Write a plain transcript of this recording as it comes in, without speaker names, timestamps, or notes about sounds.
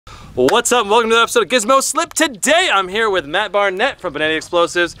What's up? Welcome to the episode of GizmoSlip. Today I'm here with Matt Barnett from Banana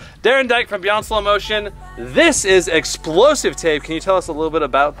Explosives, Darren Dyke from Beyond Slow Motion. This is explosive tape. Can you tell us a little bit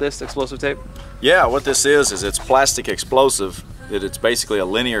about this explosive tape? Yeah, what this is it's plastic explosive. It's basically a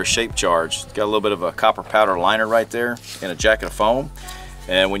linear shape charge. It's got a little bit of a copper powder liner right there and a jacket of foam.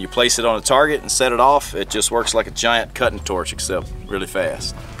 And when you place it on a target and set it off, it just works like a giant cutting torch, except really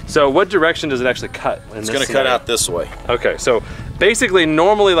fast. So what direction does it actually cut? It's going to cut out this way. Okay, so basically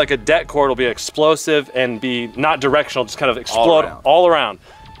normally like a det cord will be explosive and be not directional, just kind of explode all around.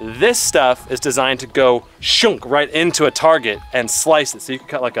 This stuff is designed to go shunk right into a target and slice it, so you can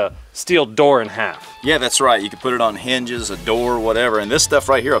cut like a steel door in half. Yeah, that's right. You can put it on hinges, a door, whatever, and this stuff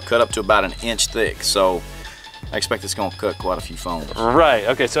right here will cut up to about 1 inch thick, so I expect it's going to cut quite a few phones. Right,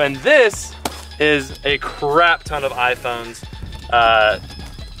 okay, so and this is a crap ton of iPhones.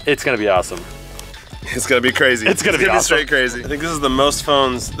 It's gonna be awesome. It's gonna be crazy. It's gonna be awesome. Straight crazy. I think this is the most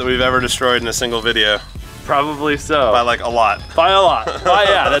phones that we've ever destroyed in a single video. Probably so. By like a lot. By a lot.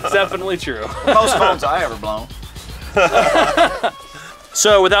 Yeah, that's definitely true. Most phones I ever blown.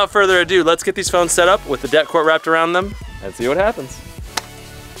 So without further ado, let's get these phones set up with the det cord wrapped around them and see what happens.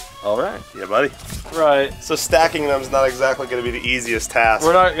 All right. Yeah, buddy. Right. So stacking them is not exactly gonna be the easiest task.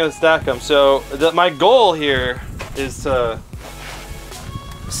 We're not gonna stack them. So my goal here is to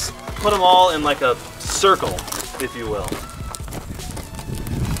put them all in like a circle, if you will.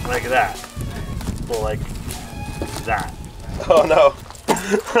 Like that. Well, like that. Oh no.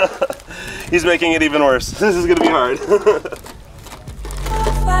 He's making it even worse. This is gonna be hard.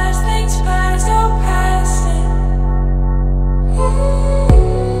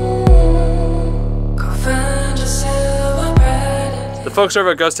 The folks over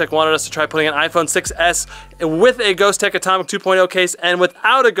at Ghost Tech wanted us to try putting an iPhone 6s with a Ghost Tech Atomic 2.0 case and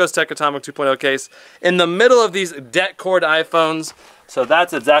without a Ghost Tech Atomic 2.0 case in the middle of these det cord iPhones. So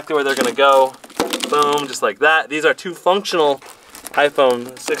that's exactly where they're gonna go. Boom, just like that. These are two functional iPhone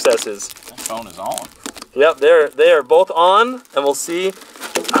 6s's. That phone is on. Yep, they are both on, and we'll see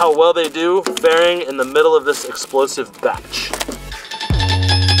how well they do faring in the middle of this explosive batch.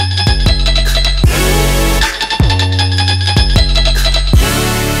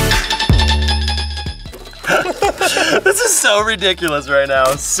 This is so ridiculous right now.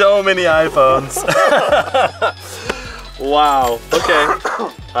 So many iPhones. Wow.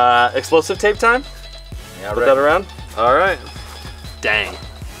 Okay. Explosive tape time? Yeah, Put that around? All right. Dang.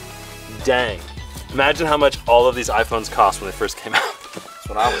 Dang. Imagine how much all of these iPhones cost when they first came out. That's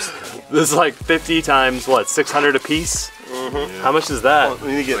what I was thinking. This is like 50 times what, 600 a piece? Mm-hmm. Yeah. How much is that? Well,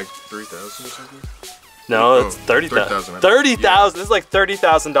 we need to get like 3,000 or something? No, it's 30,000. 30,000. Yeah. This is like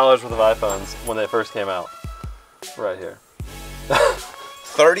 $30,000 worth of iPhones when they first came out. Right here.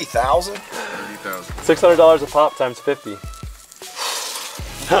 30,000? 30,000. $600 a pop times 50. Eat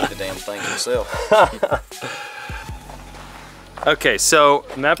the damn thing himself. Okay, so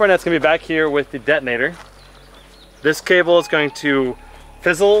Matt Barnett's gonna be back here with the detonator. This cable is going to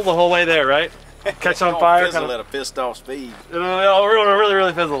fizzle the whole way there, right? Catch on fire. Fizzle at a pissed off speed. It'll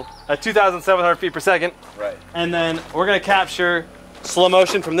really fizzle at 2,700 feet per second. Right. And then we're gonna capture slow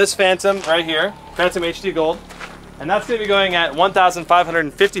motion from this Phantom right here, Phantom HD Gold. And that's gonna be going at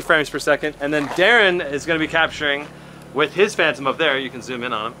 1,550 frames per second. And then Darren is gonna be capturing with his Phantom up there. You can zoom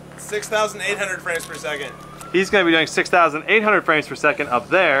in on him. 6,800 frames per second. He's gonna be doing 6,800 frames per second up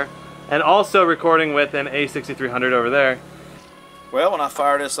there. And also recording with an A6300 over there. Well, when I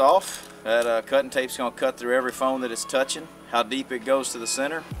fire this off, that cutting tape's gonna cut through every phone that it's touching. How deep it goes to the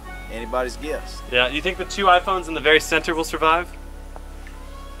center, anybody's guess. Yeah, you think the two iPhones in the very center will survive?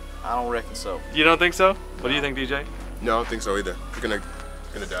 I don't reckon so. You don't think so? What do you think, DJ? No, I don't think so either. They're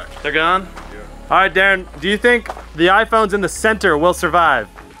gonna die. They're gone? Yeah. All right, Darren, do you think the iPhones in the center will survive?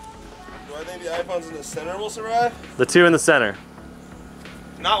 Do I think the iPhones in the center will survive? The two in the center.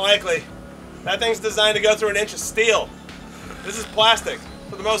 Not likely. That thing's designed to go through 1 inch of steel. This is plastic,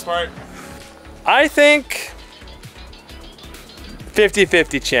 for the most part. I think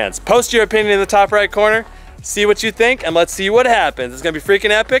 50-50 chance. Post your opinion in the top right corner. See what you think, and let's see what happens. It's gonna be freaking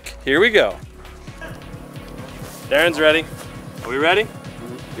epic. Here we go. Darren's ready. Are we ready?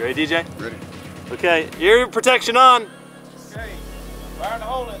 You ready, DJ? Ready. Okay, ear protection on. Okay, fire in the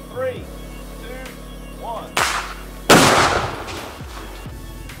hole in 3, 2, 1.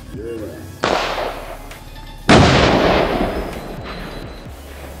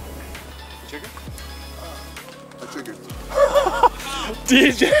 Chicken? A chicken.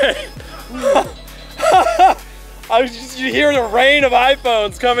 DJ! You hear the rain of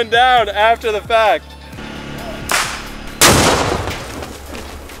iPhones coming down after the fact.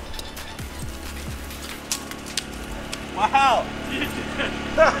 Wow!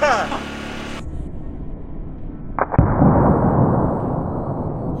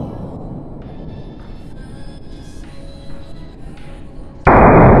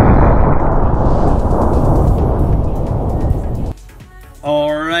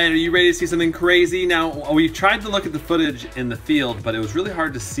 Alright, are you ready to see something crazy? Now, we tried to look at the footage in the field, but it was really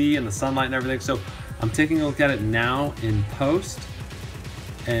hard to see in the sunlight and everything, so I'm taking a look at it now in post,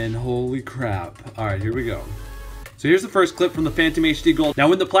 and holy crap. Alright, here we go. So here's the first clip from the Phantom HD Gold. Now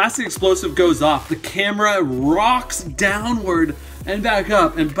when the plastic explosive goes off, the camera rocks downward and back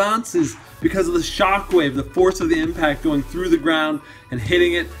up and bounces because of the shockwave, the force of the impact going through the ground and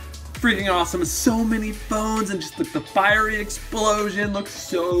hitting it. Freaking awesome. So many phones and just like the fiery explosion looks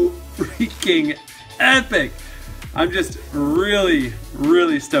so freaking epic. I'm just really,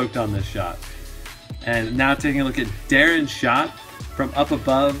 really stoked on this shot. And now taking a look at Darren's shot from up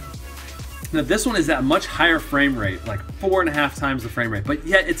above. Now this one is at a much higher frame rate, like 4.5 times the frame rate, but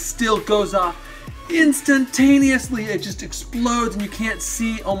yet it still goes off instantaneously. It just explodes and you can't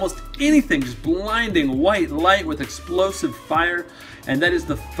see almost anything, just blinding white light with explosive fire. And that is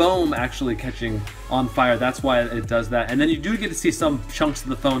the foam actually catching on fire. That's why it does that. And then you do get to see some chunks of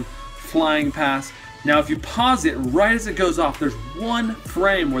the phone flying past. Now if you pause it right as it goes off, there's one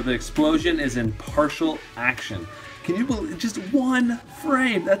frame where the explosion is in partial action. Can you believe, just one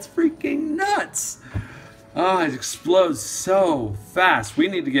frame? That's freaking nuts. Oh, it explodes so fast. We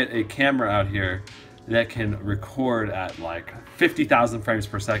need to get a camera out here that can record at like 50,000 frames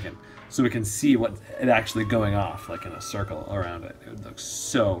per second so we can see what it actually going off like in a circle around it. It looks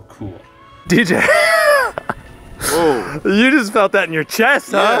so cool. DJ. Whoa. You just felt that in your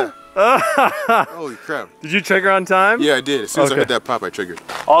chest, huh? Yeah. Holy crap. Did you trigger on time? Yeah, I did. As soon as I heard that pop, I triggered.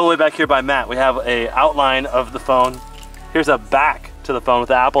 All the way back here by Matt, we have a outline of the phone. Here's a back to the phone with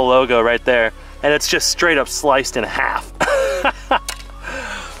the Apple logo right there. And it's just straight up sliced in half.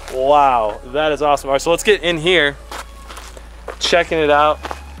 Wow, that is awesome. All right, so let's get in here, checking it out.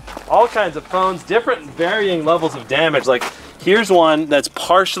 All kinds of phones, different varying levels of damage. Like here's one that's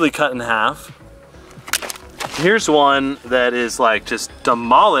partially cut in half. Here's one that is like just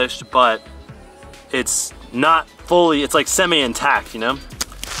demolished, but it's not fully, it's like semi-intact, you know?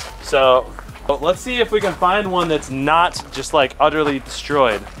 So let's see if we can find one that's not just like utterly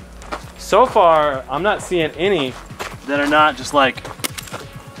destroyed. So far, I'm not seeing any that are not just like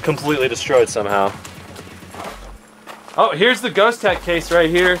completely destroyed somehow. Oh, here's the Ghost Tech case right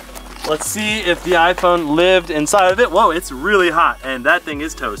here. Let's see if the iPhone lived inside of it. Whoa, it's really hot, and that thing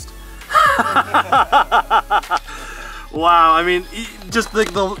is toast. Wow, I mean, just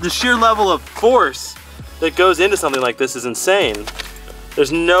the sheer level of force that goes into something like this is insane.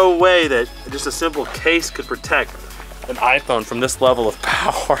 There's no way that just a simple case could protect an iPhone from this level of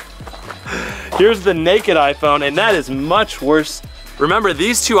power. Here's the naked iPhone, and that is much worse. Remember,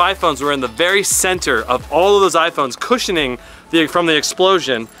 these two iPhones were in the very center of all of those iPhones, cushioning from the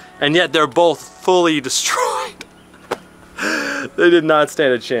explosion, and yet they're both fully destroyed. They did not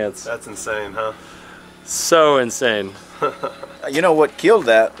stand a chance. That's insane, huh? So insane. You know what killed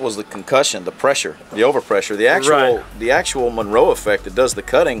that was the concussion, the pressure, the overpressure. The actual Monroe effect that does the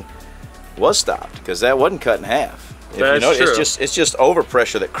cutting was stopped because that wasn't cut in half. If you know, true. It's just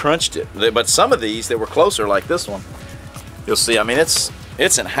overpressure that crunched it. But some of these that were closer, like this one, you'll see. I mean, it's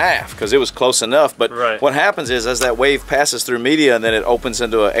in half because it was close enough. But what happens is, as that wave passes through media and then it opens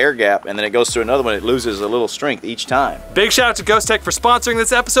into an air gap and then it goes through another one, it loses a little strength each time. Big shout out to Ghost Tech for sponsoring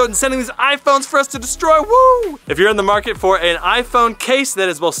this episode and sending these iPhones for us to destroy. Woo! If you're in the market for an iPhone case that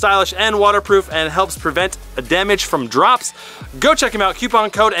is both stylish and waterproof and helps prevent damage from drops, go check them out. Coupon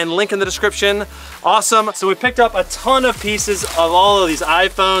code and link in the description. Awesome. So we picked up a ton of pieces of all of these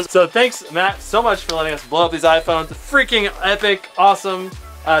iPhones. So thanks, Matt, so much for letting us blow up these iPhones. Freaking epic, awesome.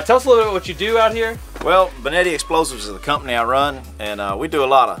 Tell us a little bit what you do out here. Well, Benetti Explosives is the company I run, and we do a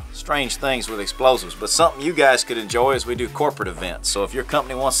lot of strange things with explosives, but something you guys could enjoy is we do corporate events. So if your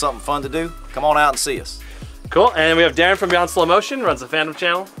company wants something fun to do, come on out and see us. Cool, and we have Darren from Beyond Slow Motion, runs the Phantom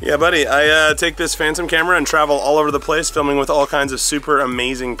channel. Yeah, buddy, I take this Phantom camera and travel all over the place filming with all kinds of super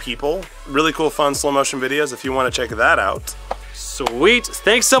amazing people. Really cool, fun slow motion videos if you want to check that out. Sweet,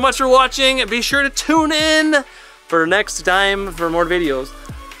 thanks so much for watching. Be sure to tune in for next time for more videos.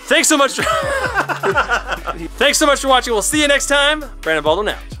 Thanks so much for Thanks so much for watching. We'll see you next time. Brandon Baldwin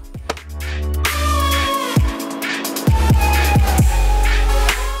out.